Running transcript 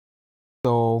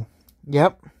So,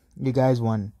 yep, you guys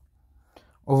won.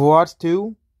 Overwatch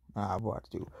 2,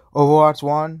 Overwatch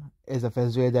 1 is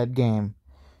officially a dead game.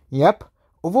 Yep,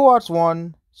 Overwatch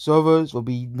 1 servers will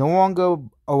be no longer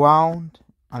around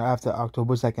after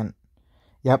October 2nd.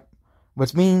 Yep,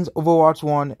 which means Overwatch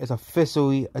 1 is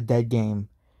officially a dead game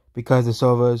because the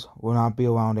servers will not be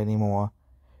around anymore.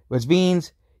 Which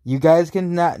means you guys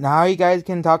can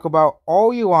talk about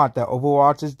all you want that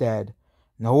Overwatch is dead.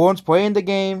 No one's playing the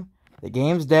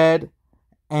game's dead,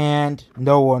 and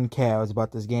no one cares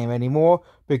about this game anymore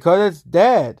because it's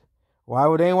dead. Why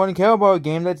would anyone care about a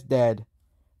game that's dead?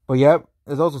 But yep,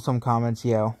 there's also some comments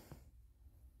here.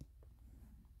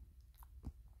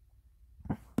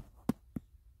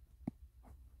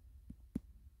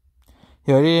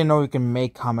 Here, I didn't know you can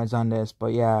make comments on this,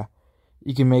 but yeah,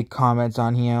 you can make comments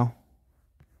on here.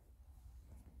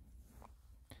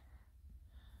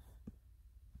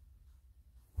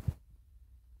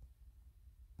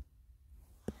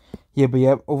 Yeah, but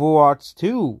yep, Overwatch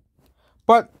 2.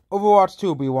 But Overwatch 2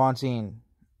 will be launching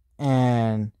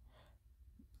in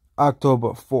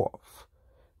October 4th.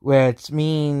 Which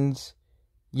means,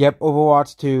 yep,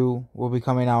 Overwatch 2 will be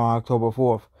coming out on October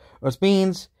 4th. Which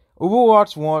means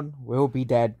Overwatch 1 will be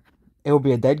dead. It will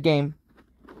be a dead game.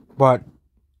 But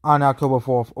on October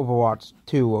 4th, Overwatch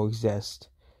 2 will exist.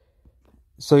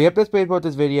 So yep, that's it about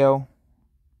this video.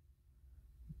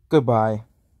 Goodbye.